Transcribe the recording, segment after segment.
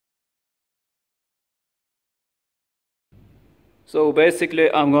So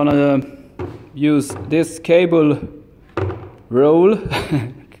basically I'm gonna use this cable roll,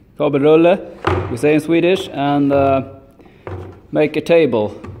 kabelrulle, we say in Swedish, and make a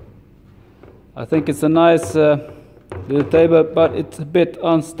table. I think it's a nice little table, but it's a bit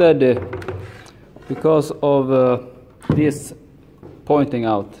unsteady because of this pointing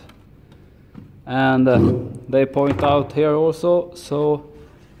out. And they point out here also, so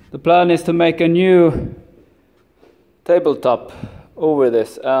the plan is to make a new tabletop over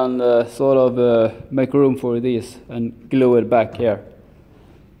this and sort of make room for these and glue it back here.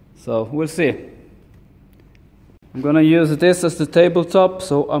 So we'll see. I'm gonna use this as the tabletop,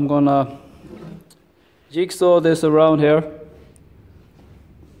 so I'm gonna jigsaw this around here.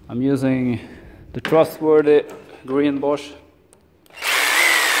 I'm using the trustworthy green Bosch.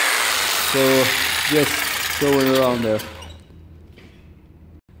 So just go it around there.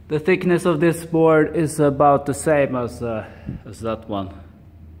 The thickness of this board is about the same as that one.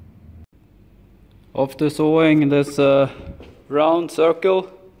 After sawing this round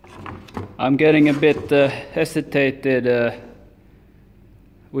circle, I'm getting a bit hesitated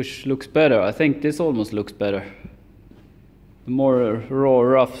which looks better. I think this almost looks better. The more raw,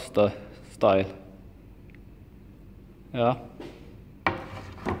 rough style. Yeah.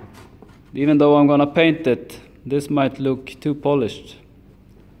 Even though I'm gonna paint it, this might look too polished.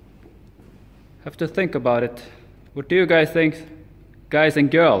 Have to think about it. What do you guys think? Guys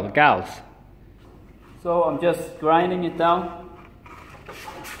and gals. So I'm just grinding it down.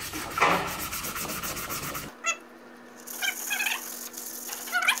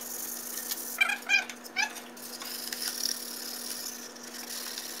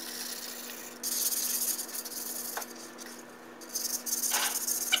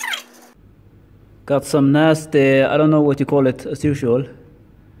 Got some nasty, I don't know what you call it as usual,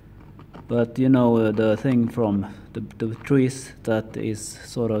 but you know the thing from the trees that is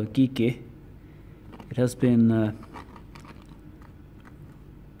sort of geeky. It has been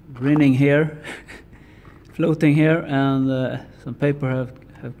running here, floating here, and some paper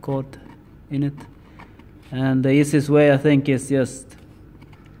have caught in it. And the easiest way I think is just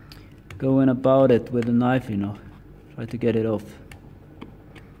going about it with a knife, you know, try to get it off.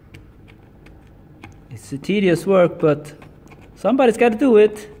 It's a tedious work, but somebody's got to do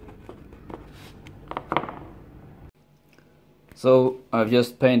it. So I've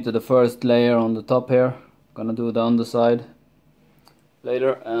just painted the first layer on the top here. Gonna do the underside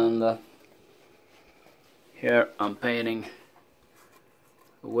later, and here I'm painting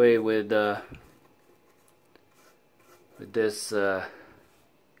away with this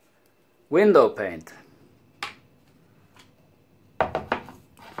window paint.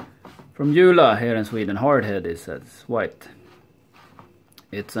 From Jula here in Sweden, Hardhead is white.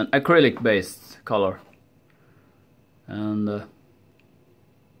 It's an acrylic based color. And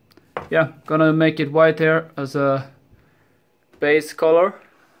yeah, gonna make it white here as a base color.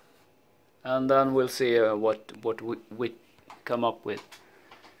 And then we'll see what we come up with.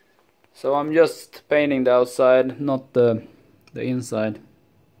 So I'm just painting the outside, not the inside.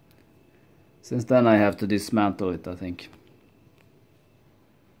 Since then I have to dismantle it, I think.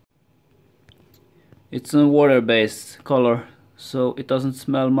 It's a water-based color, so it doesn't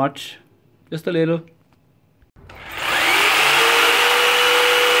smell much, just a little.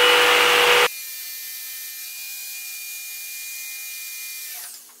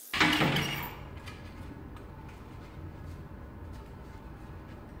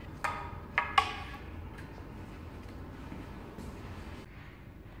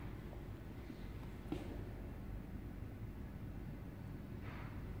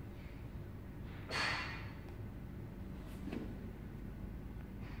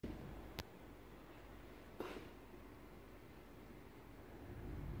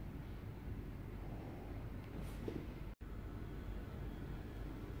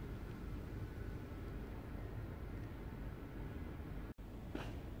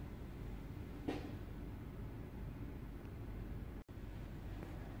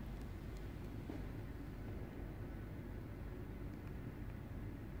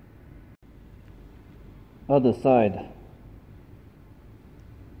 Other side.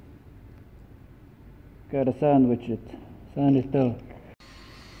 Gotta sandwich it. Sand it down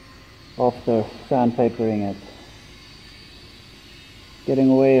after sandpapering it. Getting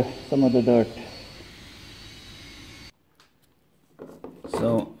away some of the dirt.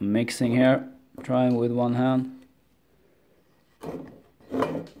 So mixing here, trying with one hand.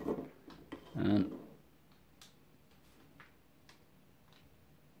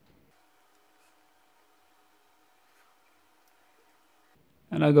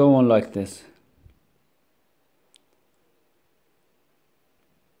 And I go on like this.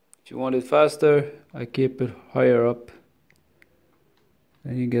 If you want it faster, I keep it higher up.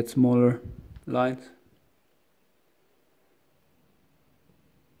 Then you get smaller lines.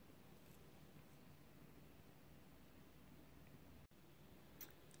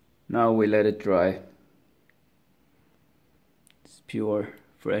 Now we let it dry. It's pure,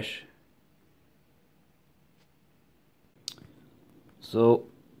 fresh. So,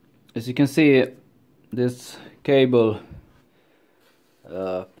 as you can see, this cable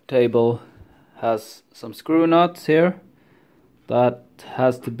table has some screw nuts here that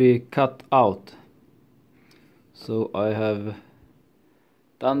has to be cut out. So I have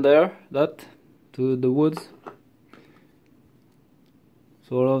done that to the woods,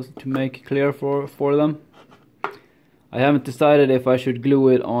 sort of to make it clear for them. I haven't decided if I should glue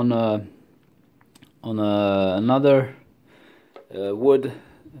it on another wood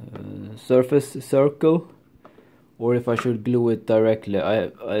surface circle, or if I should glue it directly.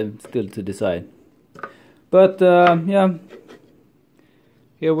 I'm still to decide. But yeah,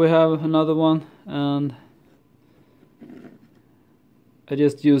 here we have another one, and I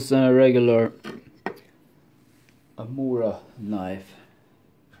just use a regular Amura knife.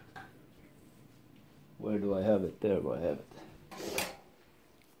 Where do I have it? There I have it.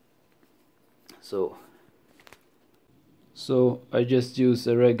 So I just use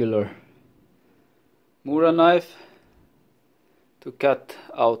a regular Mura knife to cut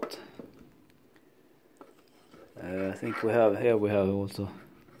out. I think we have also.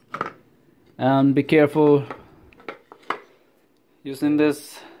 And be careful using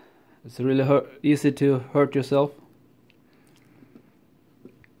this. It's really easy to hurt yourself.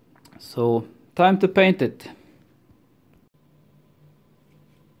 So time to paint it.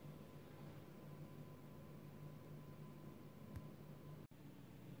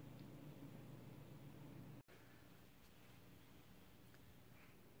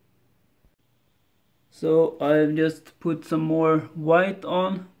 So I've just put some more white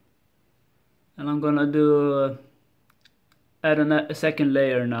on, and I'm gonna do add a second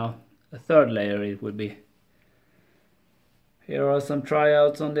layer now, a third layer it would be. Here are some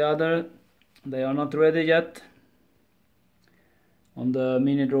tryouts on the other. They are not ready yet. On the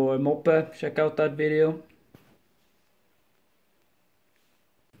mini drawer moppe, check out that video.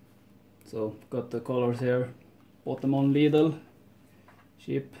 So got the colors here. Bought them on Lidl,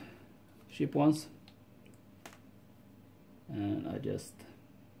 cheap ones. And I just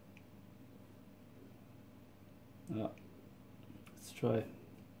let's try.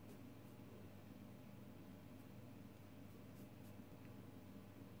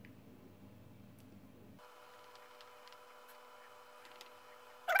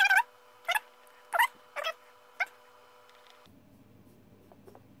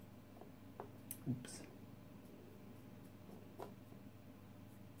 Oops.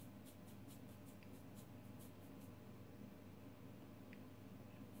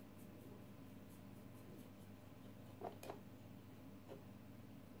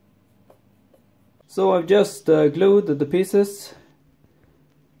 So I've just glued the pieces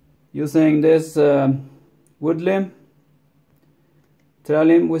using this wood limb,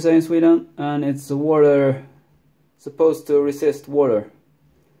 trälim we say in Sweden, and it's water, supposed to resist water,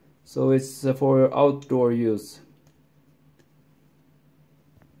 so it's for outdoor use.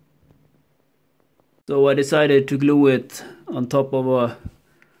 So I decided to glue it on top of a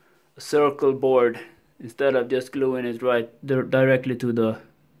circle board instead of just gluing it directly to the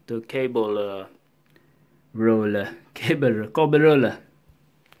cable kabelrulle.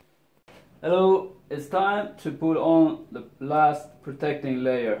 Hello, it's time to put on the last protecting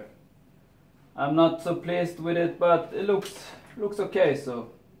layer. I'm not so pleased with it, but it looks okay.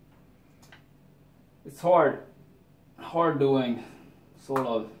 So it's hard doing sort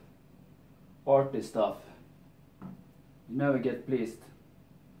of arty stuff. You never get pleased,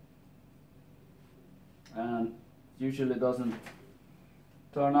 and usually doesn't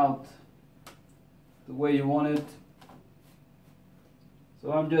turn out the way you want it.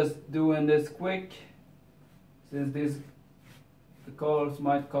 So I'm just doing this quick, since the colors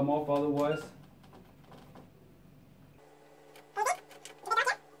might come off otherwise.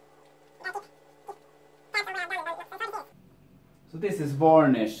 So this is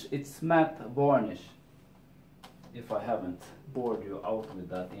varnish, it's matte varnish, if I haven't bored you out with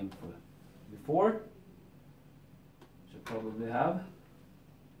that info before, which I probably have.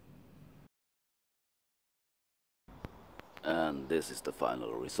 And this is the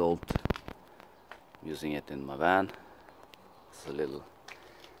final result. I'm using it in my van. It's a little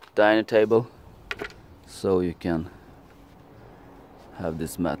dining table, so you can have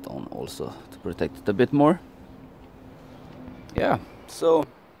this mat on also to protect it a bit more. Yeah, so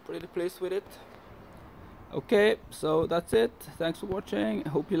pretty pleased with it. Okay, so that's it. Thanks for watching.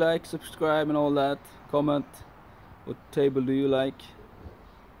 Hope you like, subscribe and all that. Comment what table do you like.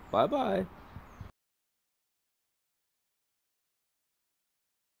 Bye bye.